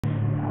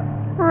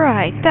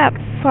Right, that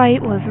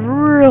fight was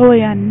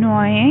really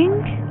annoying.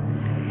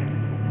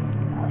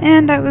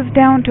 And I was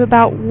down to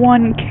about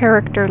one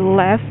character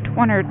left,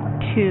 one or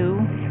two.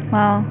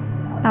 Well,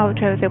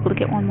 Alatrye was able to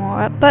get one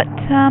more up, but,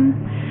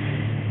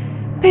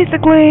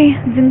 basically,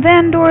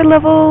 Zinvandor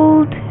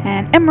leveled,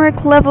 and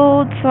Emmerich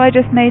leveled, so I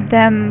just made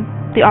them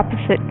the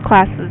opposite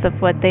classes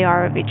of what they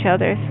are of each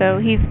other. So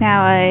he's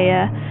now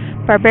a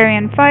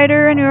barbarian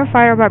fighter, and you're a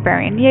fighter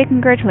barbarian. Yay,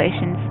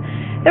 congratulations.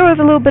 There was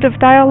a little bit of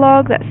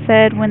dialogue that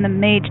said when the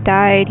mage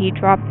died, he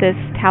dropped this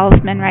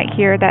talisman right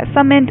here that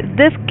summoned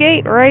this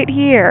gate right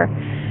here.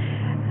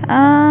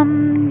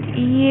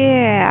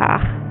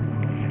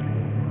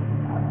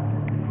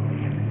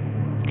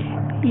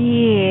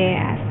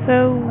 Yeah,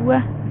 so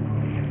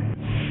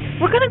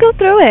we're gonna go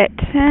through it,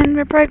 and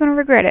we're probably gonna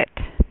regret it.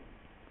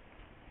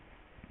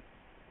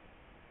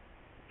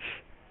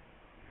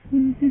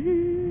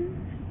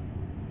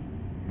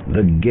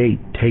 The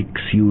gate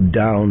takes you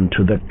down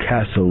to the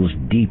castle's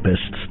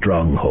deepest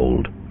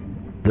stronghold,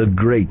 the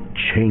great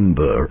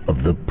chamber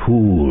of the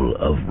Pool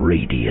of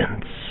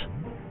Radiance.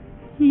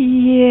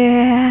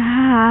 Yeah,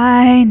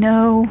 I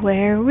know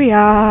where we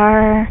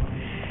are.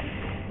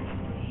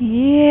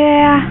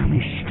 Yeah.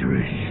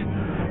 Mistress,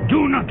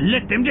 do not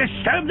let them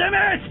disturb the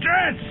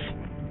mistress!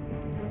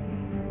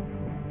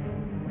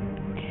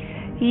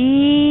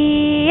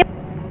 Yep.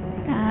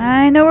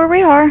 I know where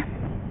we are.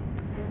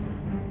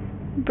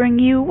 Bring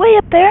you way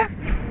up there.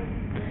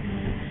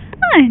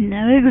 I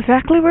know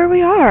exactly where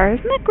we are.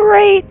 Isn't it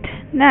great?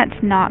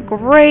 That's not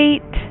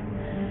great.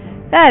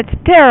 That's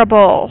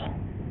terrible.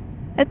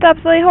 It's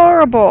absolutely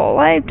horrible.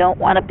 I don't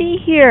want to be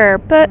here,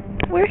 but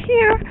we're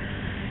here.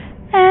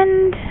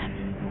 And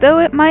though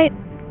it might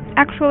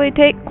actually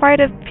take quite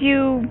a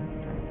few,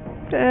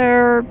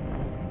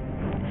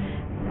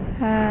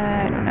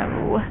 I don't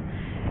know,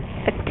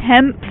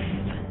 attempts,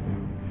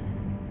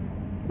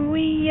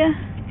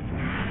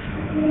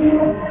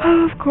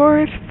 of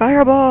course,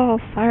 fireball,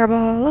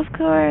 of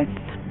course.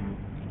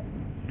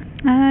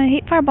 I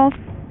hate fireballs.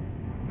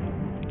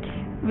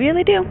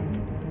 Really do.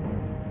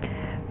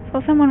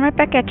 Throw someone right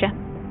back at you.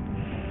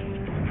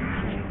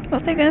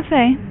 What's they gonna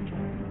say?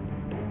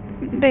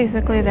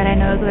 Basically that I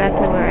know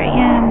exactly where I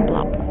am,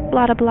 blah,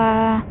 blah, blah,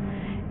 blah,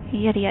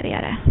 yada, yada,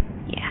 yada.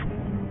 Yeah.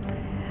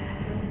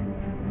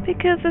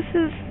 Because this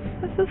is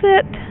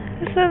it.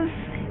 This is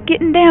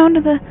getting down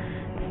to the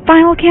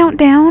final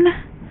countdown.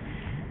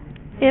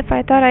 If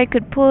I thought I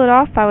could pull it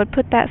off, I would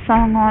put that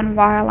song on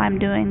while I'm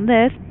doing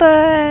this,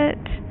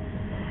 but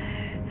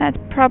that's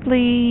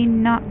probably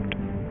not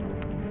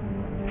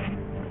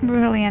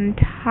really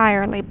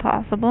entirely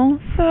possible.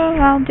 So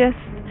I'll just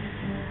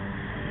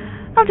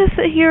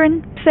sit here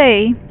and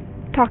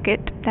talk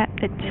it, that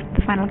it's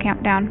the final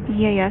countdown.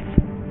 Yeah, yes.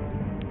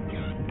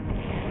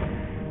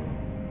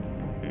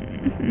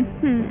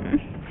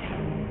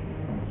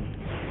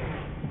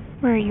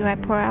 Where are you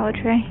at, poor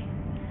Alatrye?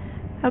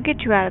 I'll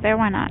get you out of there,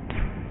 why not?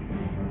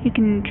 You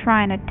can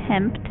try and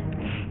attempt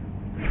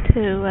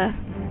to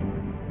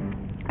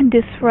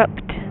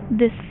disrupt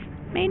this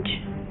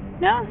mage?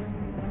 No?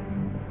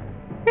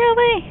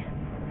 Really?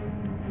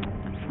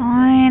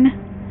 Fine.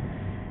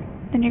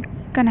 Then you're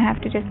gonna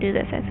have to just do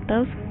this, I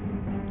suppose.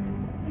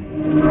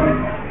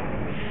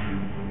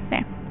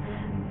 There.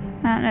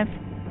 I don't know if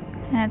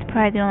that's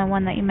probably the only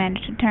one that you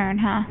managed to turn,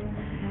 huh?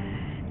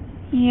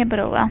 Yeah, but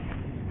oh well.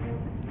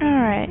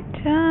 Alright,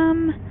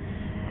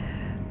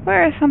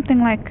 where is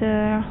something like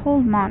a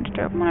hold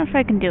monster? I wonder if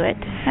I can do it.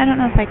 I don't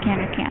know if I can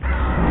or can't.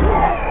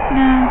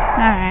 No?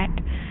 Alright.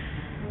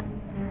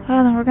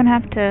 Well, then we're gonna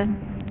have to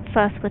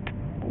fuss with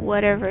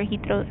whatever he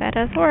throws at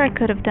us, or I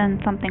could have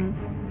done something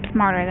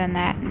smarter than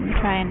that and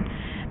try and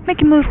make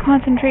him lose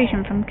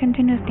concentration from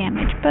continuous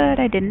damage, but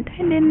I didn't.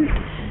 I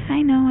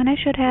know, and I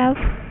should have.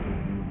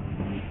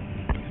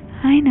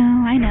 I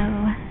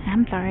know.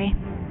 I'm sorry.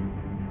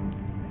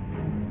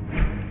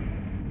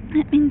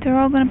 That means they're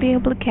all going to be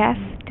able to cast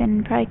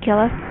and probably kill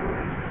us.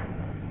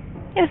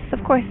 Yes,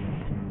 of course.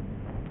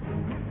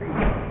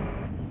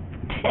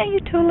 You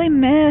totally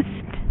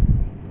missed.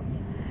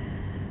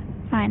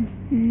 Fine.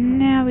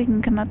 Now we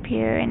can come up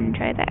here and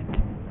try that.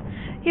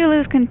 You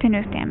lose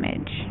continuous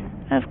damage.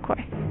 Of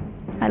course.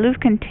 I lose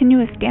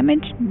continuous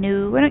damage?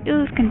 No, I don't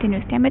lose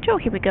continuous damage. Oh,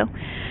 here we go.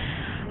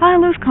 I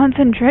lose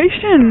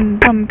concentration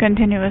from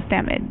continuous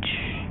damage.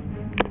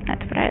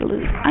 That's what I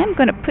lose. I'm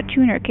going to put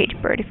you in your cage,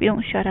 bird, if you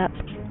don't shut up.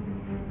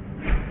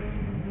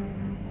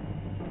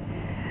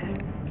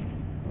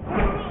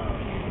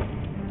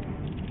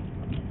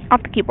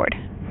 Off the keyboard.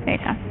 There you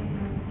go.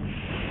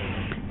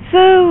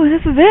 So,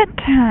 this is it.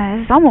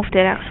 This is almost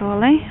it,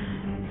 actually.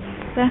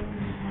 So,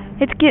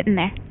 it's getting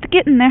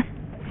there.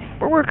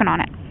 We're working on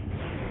it.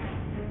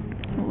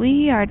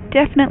 We are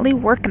definitely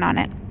working on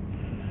it.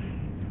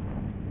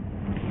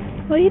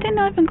 Well, you didn't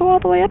even go all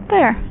the way up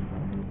there.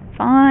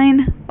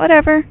 Fine.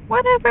 Whatever.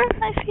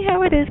 I see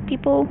how it is,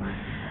 people.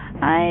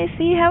 I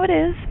see how it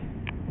is.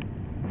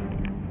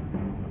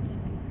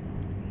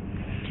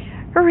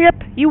 Hurry up.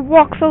 You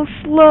walk so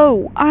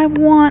slow. I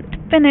want to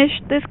finish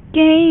this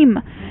game.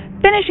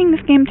 finishing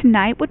this game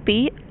tonight would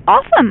be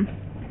awesome.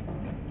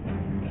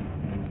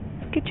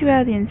 Get you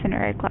out of the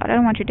incinerator cloud. I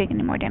don't want you taking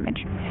any more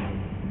damage.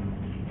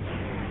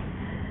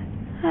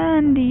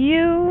 And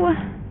you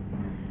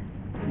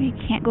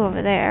can't go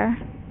over there.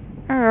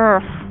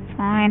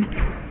 Fine.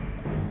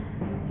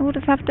 We'll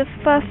just have to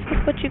fuss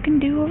with what you can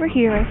do over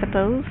here, I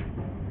suppose.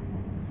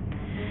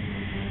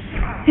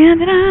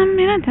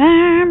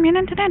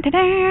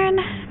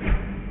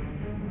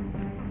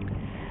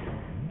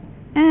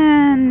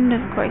 And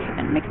of course you're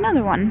gonna make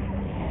another one.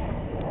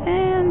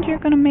 And you're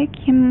gonna make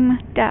him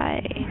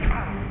die.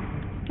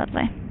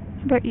 Lovely.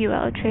 How about you,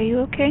 Alatrye? You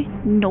okay?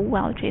 No,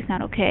 Alatreye's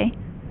not okay.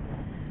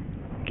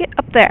 Get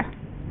up there.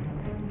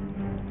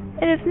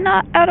 It is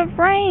not out of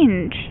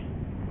range.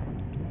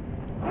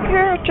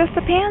 You're just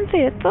a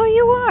pansy. That's all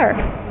you are.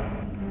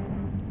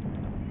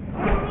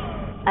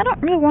 I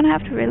don't really want to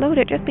have to reload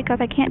it just because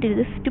I can't do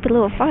this stupid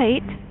little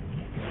fight.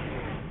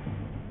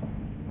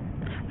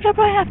 Which I'll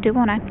probably have to,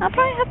 won't I? I'll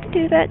probably have to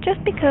do that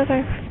just because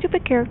our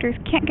stupid characters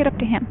can't get up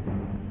to him.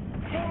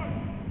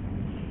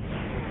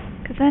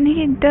 Because then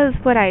he does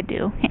what I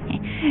do.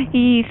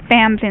 He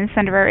spams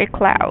Incendiary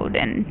Cloud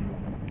and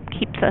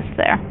keeps us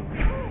there.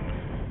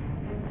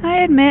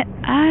 I admit,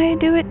 I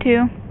do it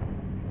too.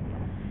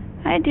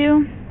 I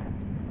do.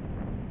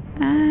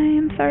 I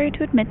am sorry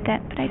to admit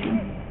that, but I do.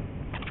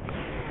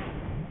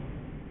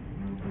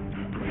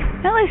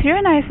 At least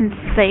you're nice and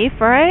safe,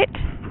 right?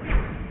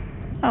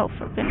 Oh,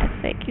 for goodness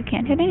sake, you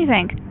can't hit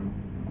anything.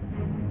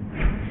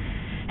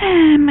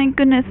 My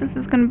goodness, this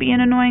is going to be an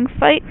annoying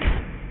fight.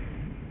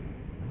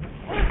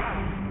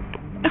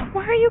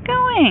 Where are you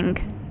going?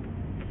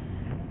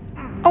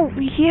 Oh,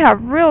 yeah,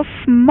 real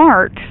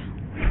smart.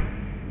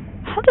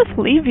 I'll just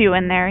leave you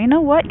in there. You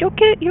know what? You'll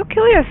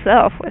kill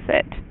yourself with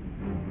it.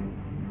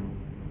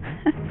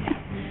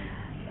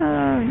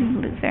 Oh,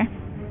 you loser.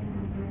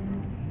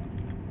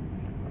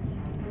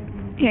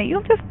 Yeah,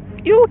 you'll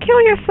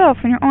kill yourself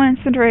in your own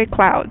incendiary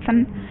clouds,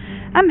 and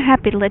I'm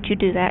happy to let you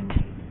do that.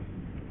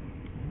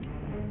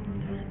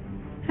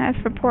 As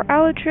for poor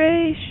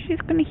Alatrye,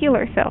 she's gonna heal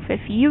herself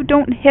if you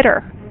don't hit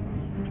her.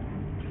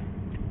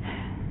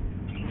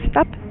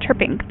 Stop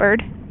chirping,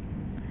 bird.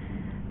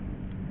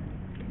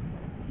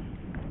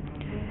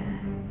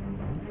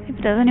 If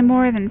it does any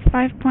more than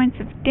 5 points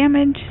of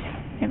damage,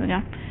 here we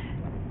go.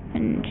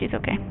 And she's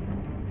okay.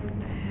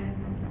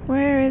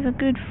 Where is a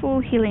good full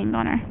healing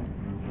on her?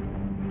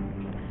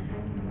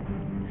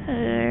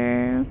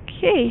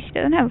 Okay, she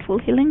doesn't have a full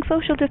healing,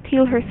 so she'll just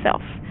heal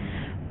herself.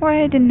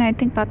 Why didn't I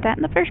think about that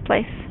in the first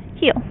place?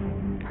 Heal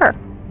her.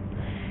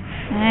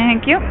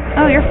 Thank you.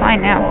 Oh, you're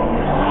fine now.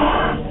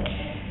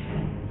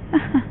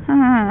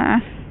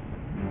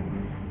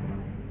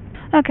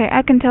 Okay,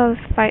 I can tell this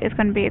fight is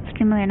going to be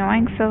extremely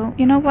annoying, so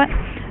you know what?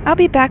 I'll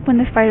be back when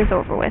this fight is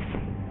over with.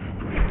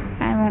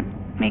 I won't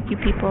make you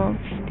people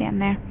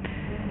stand there.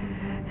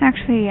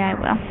 Actually, yeah, I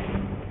will.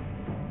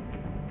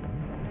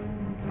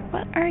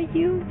 What are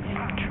you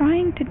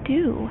trying to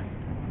do?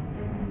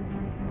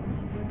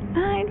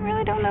 I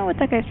really don't know what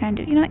that guy's trying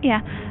to do. You know what?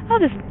 Yeah, I'll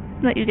just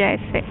let you guys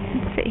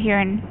sit here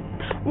and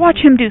watch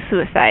him do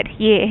suicide.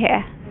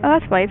 Yeah. Oh,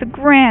 that's why he's a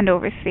Grand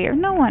Overseer.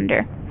 No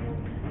wonder.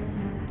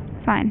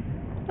 Fine.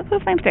 Let's do a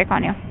flame strike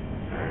on you.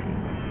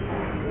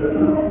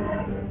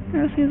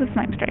 Let's use a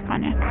flame strike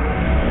on you.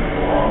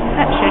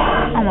 That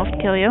should almost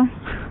kill you.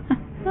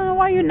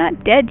 Why are you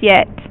not dead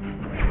yet?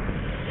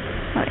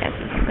 Oh yes,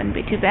 this isn't going to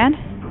be too bad.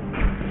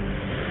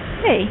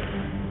 Hey.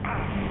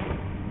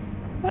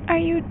 What are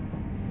you...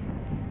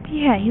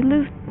 Yeah, you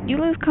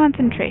lose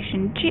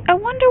concentration. Gee, I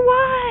wonder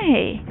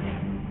why.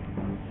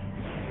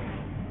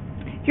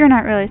 You're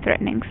not really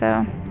threatening,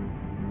 so...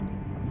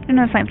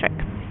 No flame strike.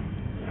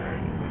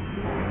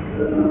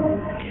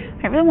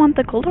 I really want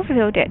the gold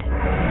overseer dead.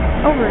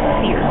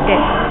 Overseer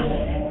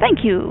dead.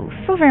 Thank you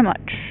so very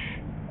much.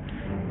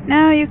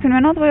 Now you can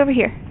run all the way over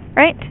here,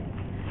 right?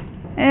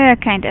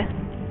 Kinda.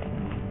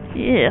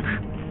 Ugh.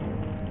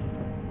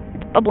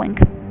 It's bubbling.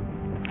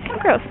 Kinda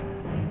gross.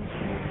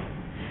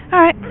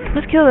 Alright,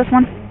 let's kill this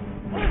one.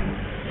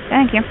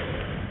 Thank you.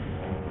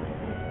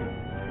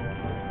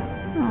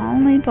 Oh,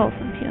 only both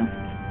of you.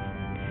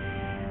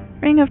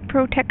 Ring of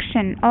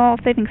Protection. All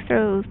saving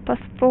throws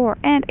 +4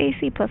 and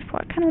AC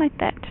 +4. Kinda like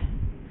that.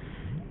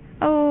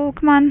 Oh,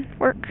 come on.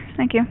 Work.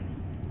 Thank you.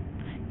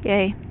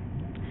 Yay.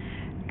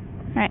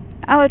 Alright.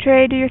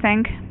 Alatrye, do your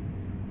thing.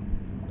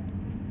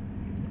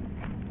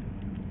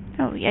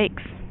 Oh,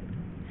 yikes.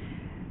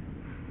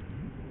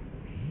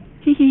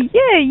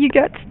 Yay, you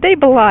got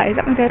stabilized.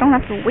 That means I don't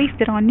have to waste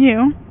it on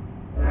you.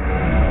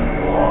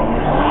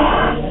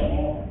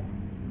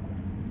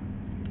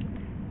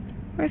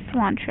 Where's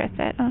Alatrye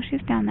at? Oh,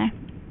 she's down there.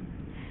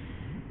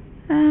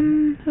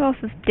 Who else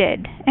is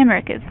dead?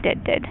 Emmerich is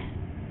dead.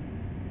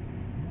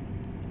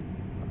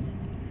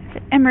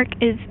 Emmerich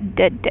is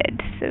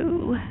dead,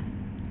 so...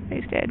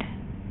 Who's dead?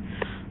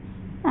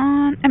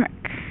 On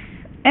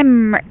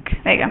Emmerich.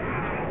 There you go.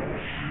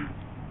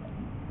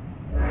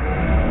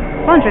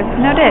 Alatrye is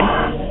now dead.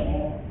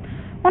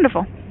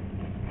 Wonderful.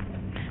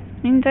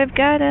 Means I've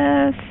got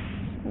a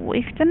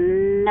waste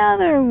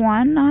another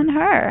one on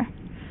her.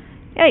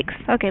 Yikes.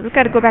 Okay, we've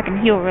got to go back and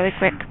heal really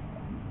quick.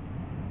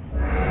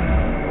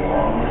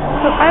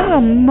 So I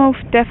will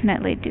most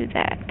definitely do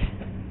that.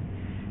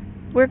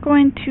 We're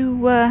going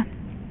to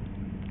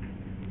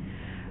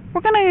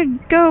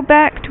go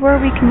back to where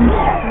we can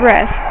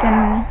rest,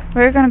 and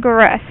we're gonna go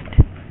rest.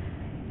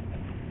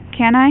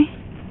 Can I?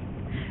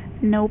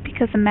 No,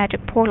 because the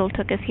magic portal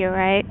took us here,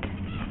 right?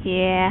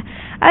 Yeah.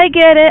 I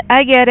get it.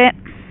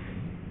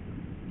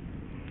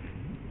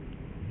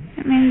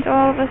 That means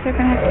all of us are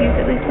gonna have to use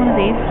at least one of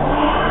these.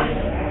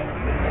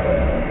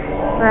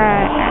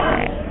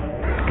 Right.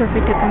 Because we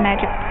took a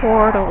magic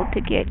portal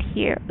to get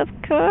here. Of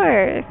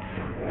course.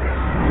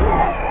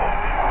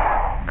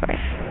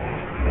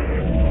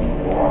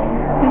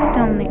 We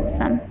still need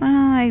some. Well,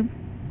 I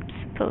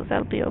suppose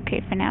that'll be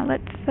okay for now.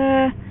 Let's,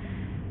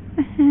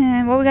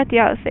 well, we got the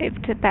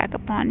autosave to back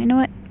up on. You know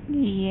what?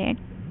 Yeah.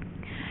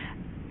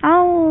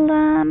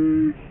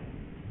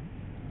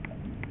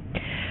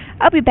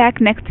 I'll be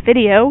back next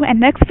video, and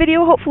next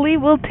video hopefully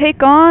we'll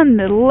take on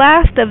the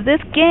last of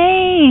this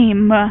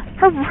game.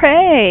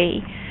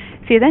 Hooray!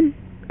 See you then.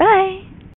 Bye!